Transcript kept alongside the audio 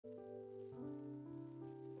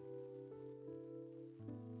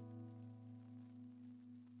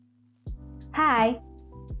Hi,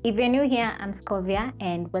 if you're new here, I'm Scovia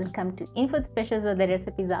and welcome to Infoods Specials, where the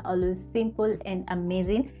recipes are always simple and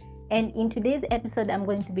amazing. And in today's episode, I'm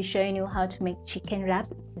going to be showing you how to make chicken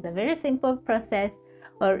wrap. It is a very simple process,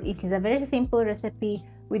 or it is a very simple recipe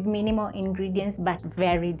with minimal ingredients but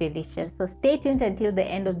very delicious. So stay tuned until the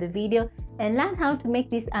end of the video and learn how to make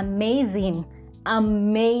this amazing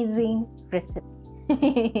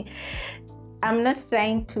recipe. I'm not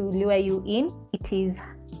trying to lure you in, it is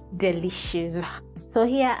delicious. So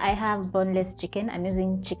here I have boneless chicken. I'm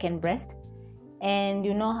using chicken breast, and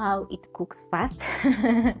you know how it cooks fast.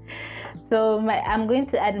 So I'm going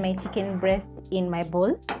to add my chicken breast in my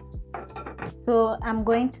bowl. So I'm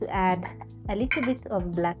going to add a little bit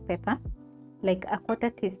of black pepper, like a quarter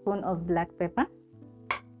teaspoon of black pepper,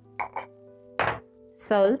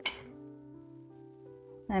 salt.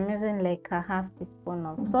 I'm using like a half teaspoon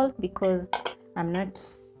of salt because I'm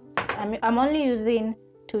only using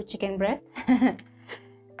 2 chicken breasts.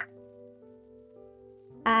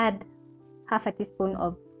 Add half a teaspoon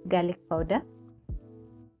of garlic powder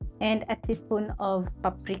and a teaspoon of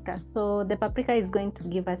paprika. So the paprika is going to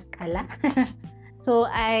give us color. So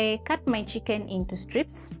I cut my chicken into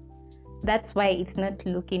strips. That's why it's not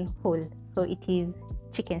looking whole. So it is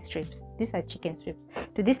chicken strips. These are chicken strips.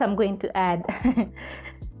 To this I'm going to add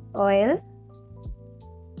oil,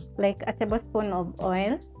 like a tablespoon of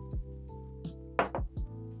oil.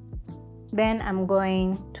 Then I'm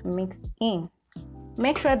going to mix in.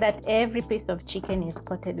 Make sure that every piece of chicken is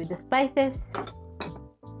coated with the spices.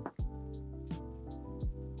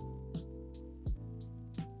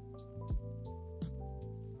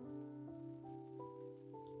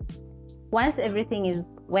 Once everything is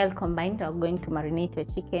well combined, you're going to marinate your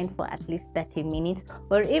chicken for at least 30 minutes,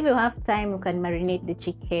 or if you have time, you can marinate the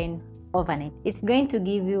chicken overnight. It's going to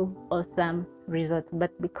give you awesome results,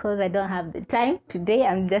 but because I don't have the time today,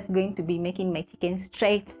 I'm just going to be making my chicken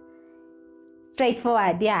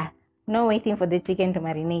straightforward. Yeah, no waiting for the chicken to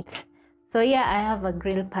marinate. So yeah, I have a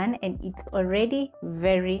grill pan and it's already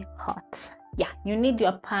very hot. Yeah, you need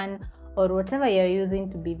your pan or whatever you're using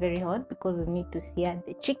to be very hot because we need to sear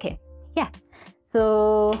the chicken. Yeah,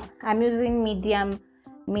 so I'm using medium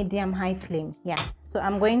high flame. Yeah, so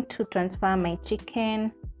I'm going to transfer my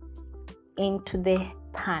chicken into the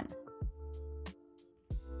pan.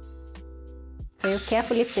 So you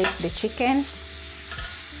carefully place the chicken.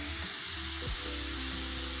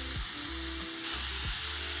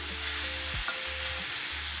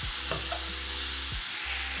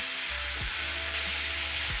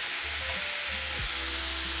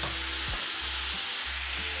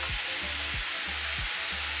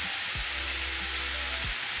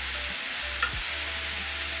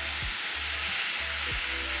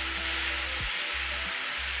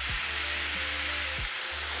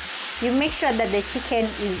 You make sure that the chicken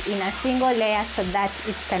is in a single layer so that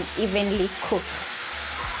it can evenly cook.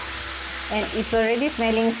 And it's already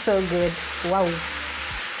smelling so good. Wow.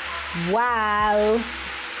 Wow.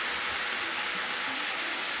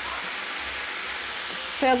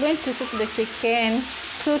 So you're going to cook the chicken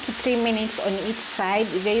 2 to 3 minutes on each side.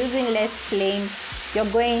 If you're using less flame, you're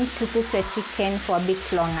going to cook the chicken for a bit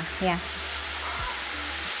longer. Yeah.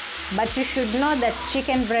 But you should know that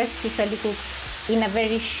chicken breast usually cooks in a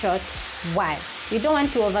very short while. You don't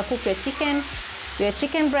want to overcook your chicken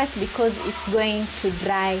breast because it's going to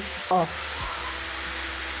dry off.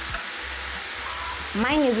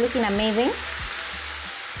 Mine is looking amazing.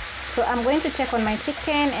 So I'm going to check on my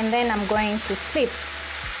chicken and then I'm going to flip.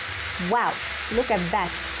 Wow, look at that.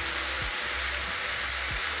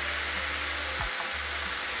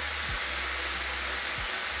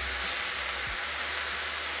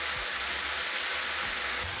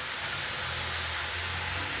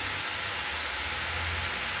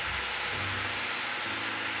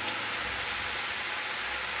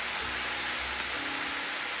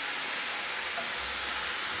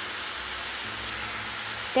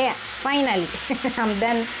 There, finally, I'm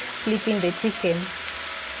done flipping the chicken.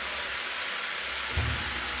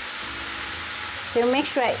 So make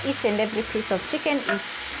sure each and every piece of chicken is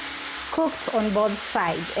cooked on both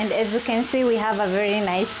sides. And as you can see, we have a very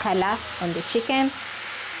nice color on the chicken.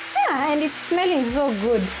 Yeah, and it's smelling so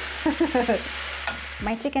good.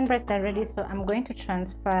 My chicken breasts are ready, so I'm going to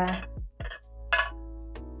transfer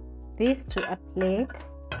this to a plate.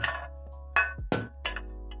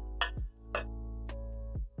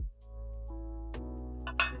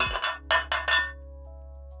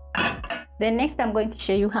 Then next I'm going to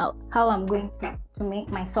show you how I'm going to make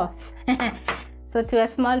my sauce. So to a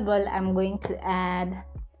small bowl, I'm going to add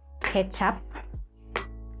ketchup,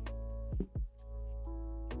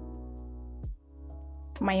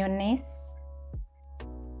 mayonnaise,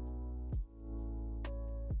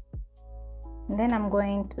 then I'm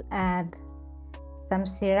going to add some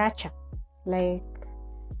sriracha, like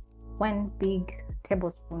 1 big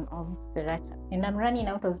tablespoon of sriracha, and I'm running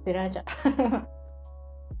out of sriracha.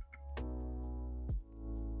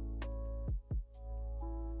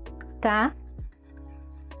 Stir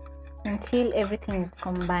until everything is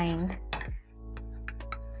combined.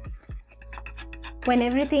 When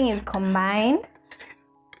everything is combined,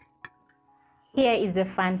 here is the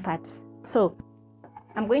fun part. So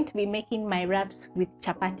I'm going to be making my wraps with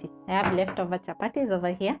chapati. I have leftover chapatis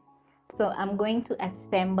over here, so I'm going to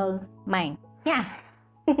assemble mine. Yeah,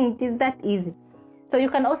 it is that easy. So you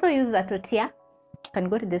can also use a tortilla. You can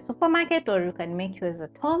go to the supermarket or you can make yours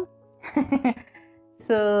at home.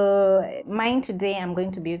 So mine today, I'm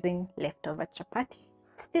going to be using leftover chapati.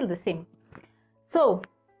 Still the same. So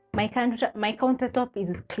my countertop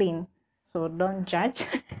is clean, so don't judge.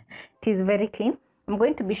 It is very clean. I'm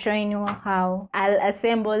going to be showing you how I'll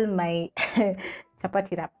assemble my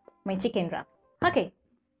chapati wrap, my chicken wrap. Okay,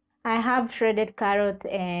 I have shredded carrot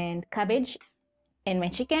and cabbage and my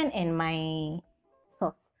chicken and my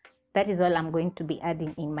sauce. That is all I'm going to be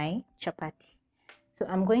adding in my chapati. So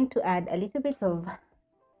I'm going to add a little bit of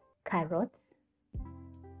carrots,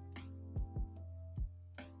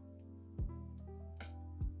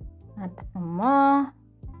 add some more,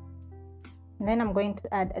 and then I'm going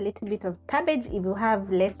to add a little bit of cabbage. If you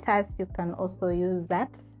have lettuce, you can also use that,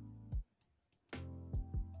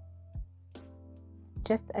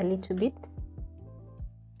 just a little bit.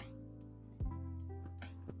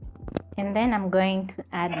 And then I'm going to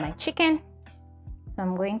add my chicken. So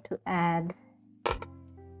I'm going to add a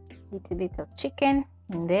little bit of chicken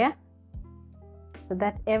in there, so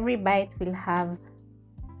that every bite will have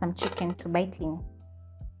some chicken to bite in,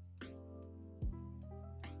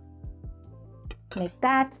 like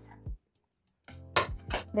that.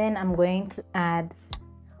 Then I'm going to add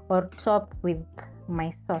or top with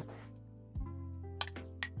my sauce.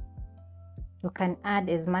 You can add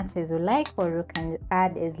as much as you like, or you can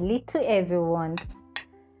add as little as you want.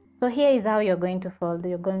 So here is how you're going to fold.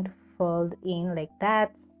 You're going to fold in like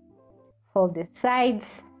that, fold the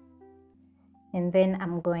sides, and then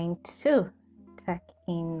I'm going to tuck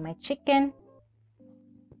in my chicken.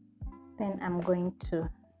 Then I'm going to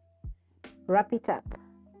wrap it up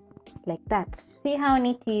like that. See how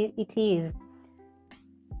neat it is?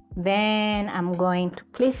 Then I'm going to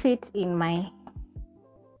place it in my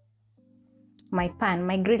pan,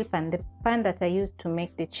 my grill pan, the pan that I use to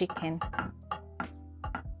make the chicken,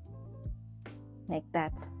 like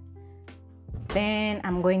that. Then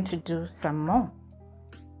I'm going to do some more,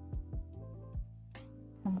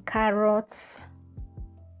 some carrots,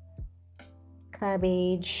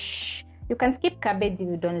 cabbage. You can skip cabbage if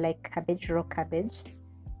you don't like cabbage, raw cabbage.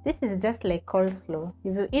 This is just like coleslaw.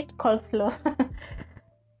 If you eat coleslaw,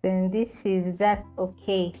 then this is just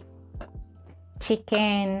okay.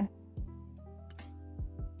 Chicken,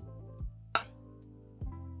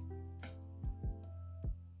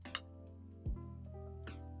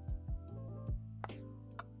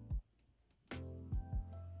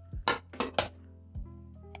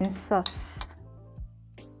 and sauce.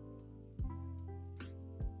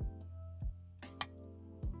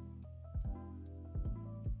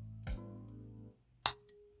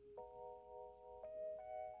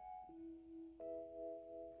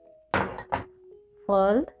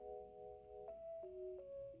 Fold.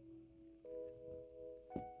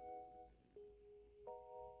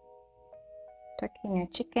 Tuck in your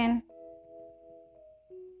chicken.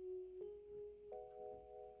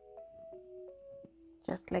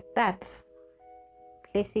 Just like that.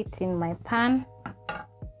 Place it in my pan,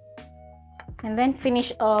 and then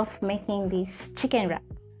finish off making this chicken wrap.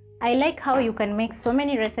 I like how you can make so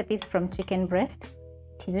many recipes from chicken breast.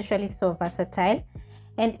 It is usually so versatile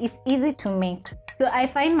and it's easy to make. So I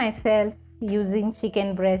find myself using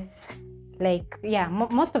chicken breasts, like, yeah,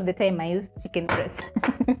 most of the time I use chicken breast.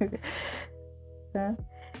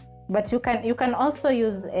 But you can also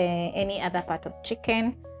use any other part of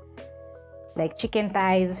chicken, like chicken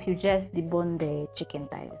thighs. You just debone the chicken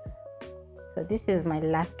thighs. So this is my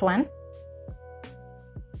last one.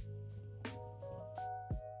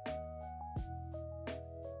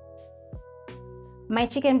 My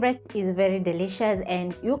chicken breast is very delicious,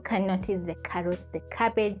 and you can notice the carrots, the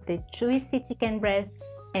cabbage, the juicy chicken breast,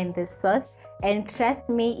 and the sauce. And trust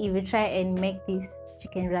me, if you try and make this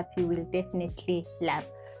chicken wrap, you will definitely love.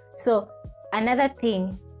 So another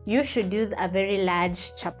thing, you should use a very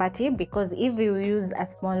large chapati, because if you use a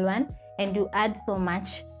small one and you add so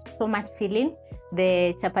much filling,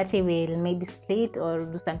 the chapati will maybe split or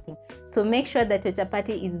do something. So make sure that your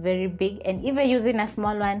chapati is very big, and if you're using a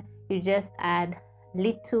small one, you just add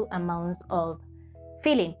little amounts of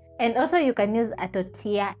filling. And also you can use a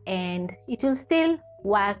tortilla and it will still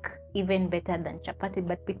work even better than chapati.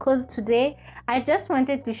 But because today I just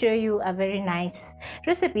wanted to show you a very nice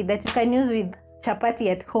recipe that you can use with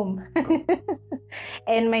chapati at home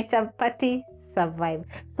and my chapati survive.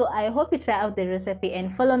 So I hope you try out the recipe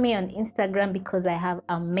and follow me on Instagram because I have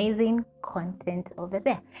amazing content over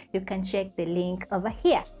there. You can check the link over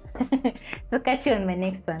here. So catch you on my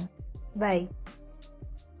next one. Bye.